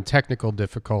were having technical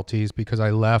difficulties because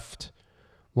I left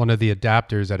one of the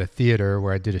adapters at a theater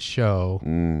where I did a show,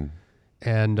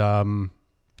 and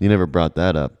You never brought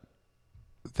that up.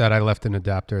 that I left an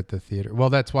adapter at the theater. Well,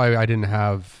 that's why I didn't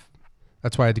have.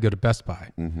 That's why I had to go to Best Buy.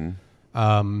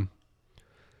 Mm-hmm.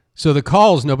 So the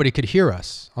calls, nobody could hear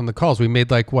us on the calls. We made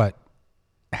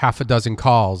half a dozen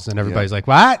calls, and everybody's like,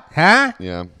 "What? Huh?"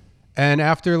 Yeah. And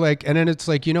after and then it's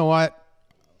like, you know what?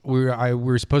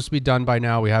 We're supposed to be done by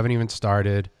now. We haven't even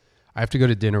started. I have to go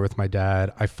to dinner with my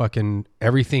dad.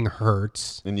 Everything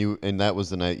hurts. And that was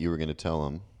the night you were going to tell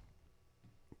him.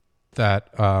 That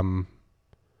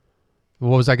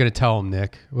what was I going to tell him,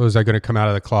 Nick? Was I going to come out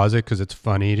of the closet because it's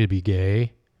funny to be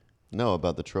gay? No,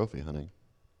 about the trophy hunting.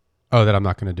 Oh, that I'm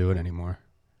not going to do it anymore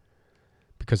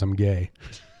because I'm gay.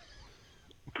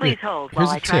 Please hold Here's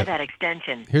while a I try tip. that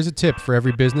extension. Here's a tip for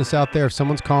every business out there. If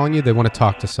someone's calling you, they want to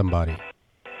talk to somebody.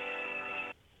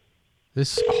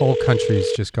 This whole country's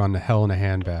just gone to hell in a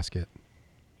handbasket.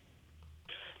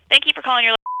 Thank you for calling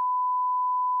your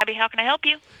Abby. How can I help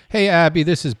you? Hey, Abby,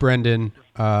 this is Brendan.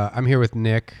 I'm here with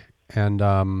Nick, and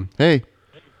hey,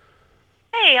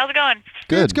 Hey, how's it going?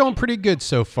 good. It's going pretty good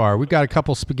so far. We've got a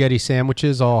couple spaghetti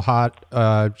sandwiches, all hot.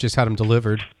 Just had them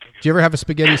delivered. Did you ever have a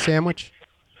spaghetti sandwich?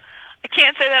 I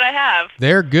can't say that I have.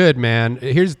 They're good, man.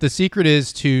 Here's the secret: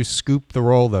 is to scoop the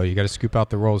roll, though. You got to scoop out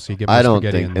the roll so you get more I don't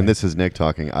spaghetti in think, there. and this is Nick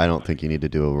talking, I don't think you need to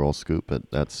do a roll scoop, but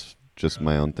that's just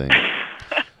my own thing.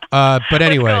 But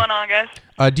anyway, What's going on,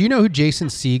 guys? do you know who Jason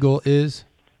Segel is?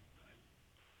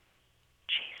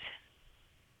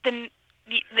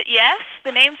 Yes,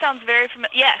 the name sounds very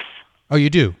familiar. Yes, Oh, you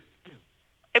do?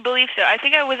 I believe so. I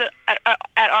think I was at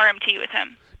RMT with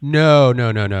him.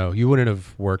 No. You wouldn't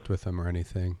have worked with him or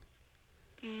anything.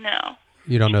 No.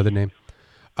 You don't know the name?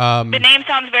 The name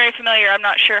sounds very familiar. I'm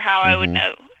not sure how I would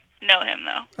know him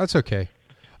though. That's okay.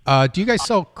 Do you guys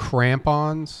sell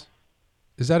crampons?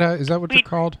 Is that what they're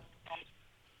called?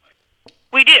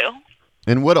 We do.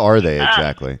 And what are they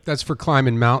exactly? That's for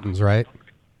climbing mountains, right?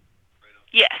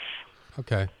 Yes.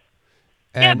 Okay.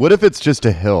 And what if it's just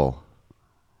a hill?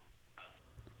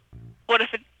 What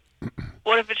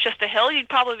if it's just a hill? You'd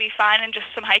probably be fine in just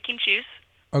some hiking shoes.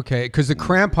 okay, because the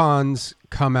crampons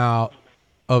come out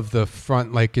of the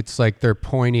front, it's like they're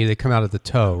pointy. They come out of the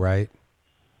toe, right?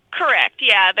 Correct.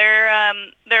 Yeah,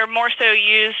 they're more so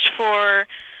used for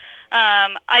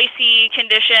icy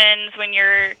conditions when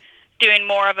you're doing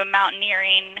more of a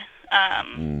mountaineering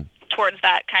towards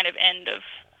that kind of end of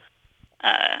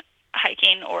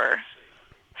hiking or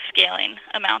scaling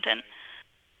a mountain.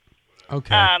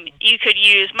 Okay. You could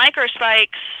use micro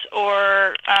spikes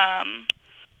or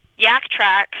yak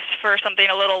tracks for something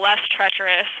a little less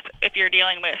treacherous if you're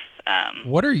dealing with.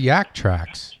 What are yak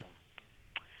tracks?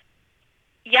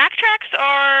 Yak tracks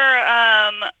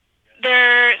are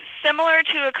they're similar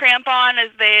to a crampon as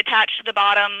they attach to the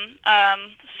bottom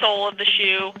sole of the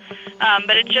shoe,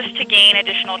 but it's just to gain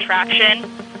additional traction.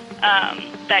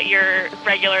 that your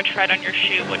regular tread on your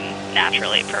shoe wouldn't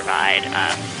naturally provide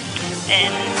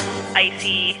in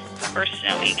icy or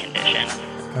snowy conditions.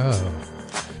 Oh.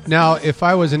 Now, if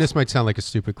I was, and this might sound like a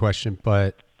stupid question,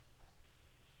 but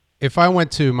if I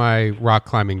went to my rock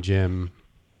climbing gym,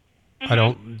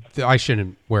 I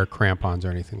shouldn't wear crampons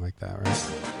or anything like that,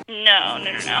 right? No.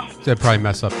 That'd probably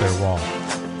mess up their wall.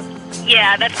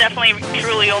 Yeah, that's definitely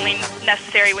truly only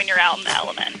necessary when you're out in the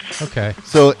elements. Okay.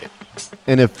 So,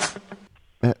 and if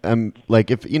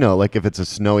if it's a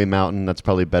snowy mountain, that's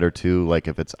probably better too. Like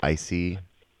if it's icy.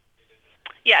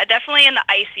 Yeah, definitely in the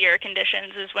icier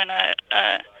conditions is when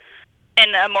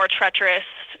in a more treacherous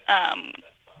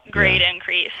grade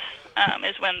increase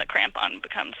is when the crampon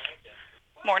becomes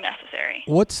more necessary.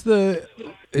 What's the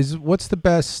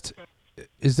best?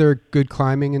 Is there good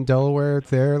climbing in Delaware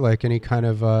there? Like any kind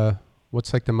of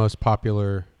what's like the most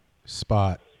popular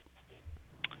spot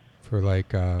for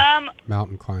like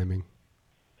mountain climbing?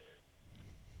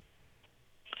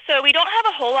 So we don't have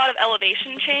a whole lot of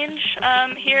elevation change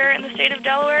here in the state of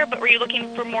Delaware, but were you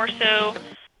looking for more so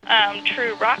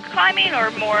true rock climbing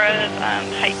or more of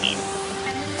hiking?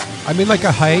 I mean, like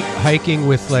a hiking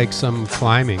with like some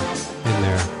climbing in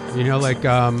there. You know, like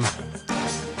I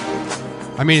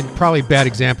mean, probably bad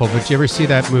example, but you ever see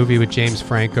that movie with James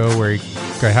Franco where he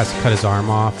has to cut his arm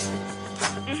off?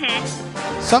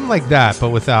 Mm-hmm. Something like that,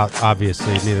 but without,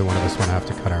 obviously, neither one of us want to have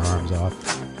to cut our arms off.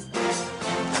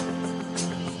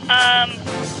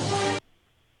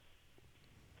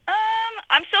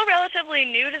 I'm still relatively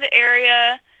new to the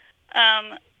area.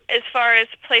 As far as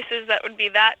places that would be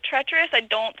that treacherous, I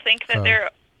don't think that there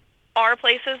are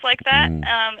places like that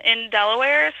in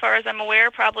Delaware, as far as I'm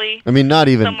aware. Probably. I mean, not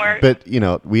even. Somewhere. But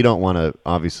we don't want to.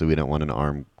 Obviously, we don't want an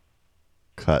arm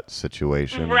cut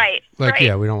situation. Right. Like, right.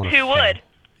 yeah, we don't want to. Who would?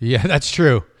 Yeah, that's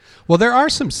true. Well, there are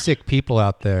some sick people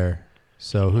out there,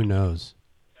 so who knows?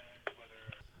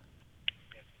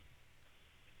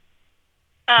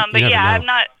 But yeah, know. I'm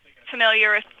not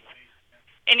familiar with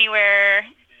anywhere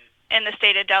in the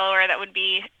state of Delaware that would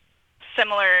be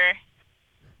similar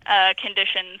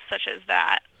conditions such as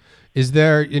that. Is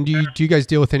there, and do you guys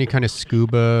deal with any kind of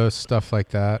scuba stuff like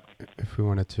that, if we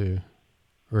wanted to?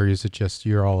 Or is it just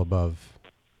you're all above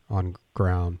on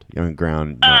ground? You're on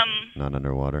ground, not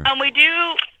underwater.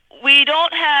 We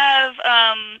don't have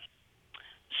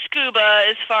scuba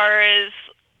as far as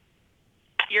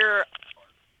your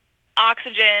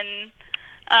oxygen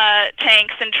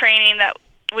tanks and training that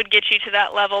would get you to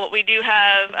that level. But we do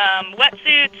have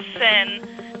wetsuits and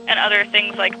other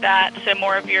things like that, so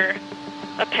more of your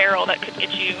apparel that could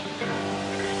get you.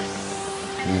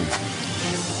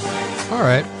 All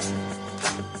right.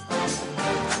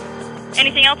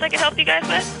 Anything else I could help you guys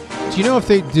with? Do you know if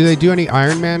they do any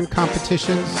Ironman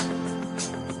competitions?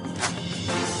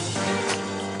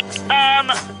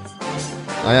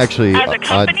 I actually as a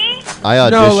company? I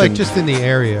auditioned. No, like just in the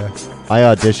area. I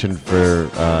auditioned for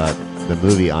the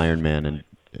movie Iron Man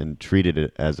and treated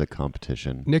it as a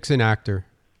competition. Nick's an actor.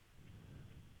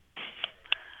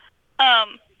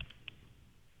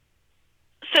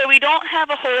 So we don't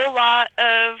have a whole lot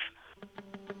of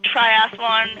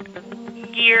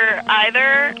triathlon gear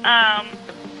either,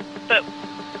 but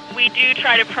we do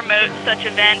try to promote such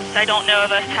events. I don't know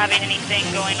of us having anything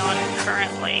going on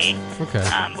currently. Okay.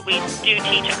 But we do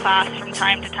teach a class from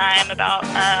time to time about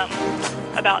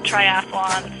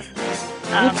triathlons.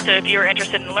 So if you're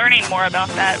interested in learning more about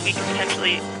that, we could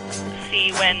potentially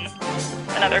see when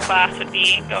another class would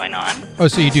be going on. Oh,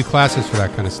 so you do classes for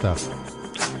that kind of stuff?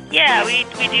 Yeah, we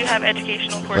do have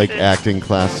educational courses. Like acting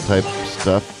class type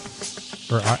stuff?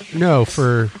 Or no, is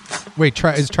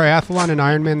triathlon and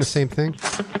Ironman the same thing?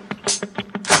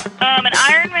 An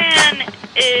Ironman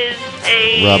is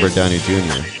a... Robert Downey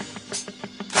Jr.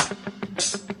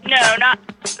 No, not...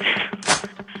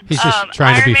 He's just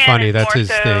trying to be Ironman funny. is That's more his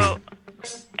so thing.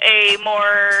 A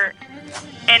more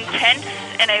intense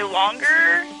and a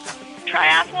longer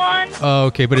triathlon. Oh,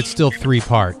 okay, but it's still 3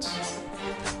 parts.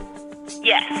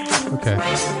 Yes. Okay.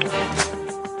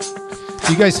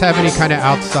 Do you guys have any kind of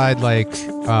outside, like,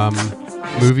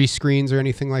 movie screens or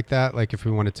anything like that? Like if we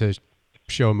wanted to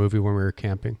show a movie when we were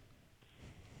camping?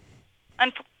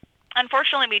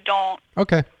 Unfortunately, we don't.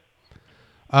 Okay.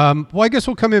 Well, I guess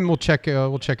we'll come in. We'll check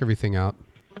everything out.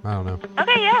 I don't know.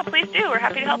 Okay, yeah, please do. We're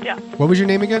happy to help you. What was your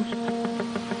name again?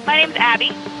 My name's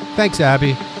Abby. Thanks,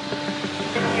 Abby.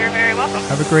 You're very welcome.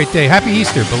 Have a great day. Happy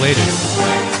Easter, belated.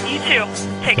 You too.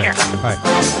 Take care. Bye.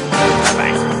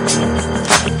 Bye-bye.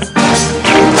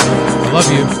 I love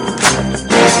you.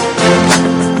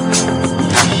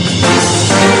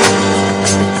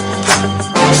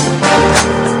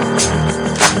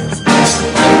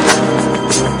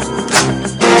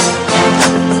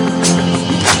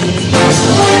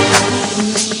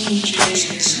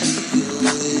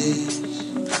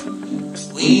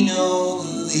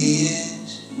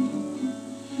 is.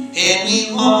 And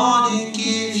we want to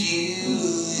give you a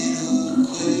little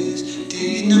quiz. Do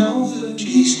you know who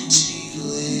Jason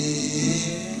Segel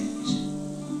is?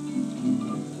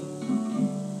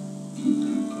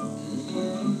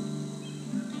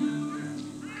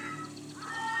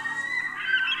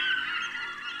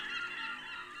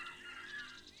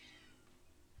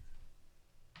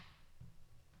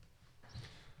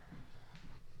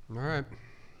 All right.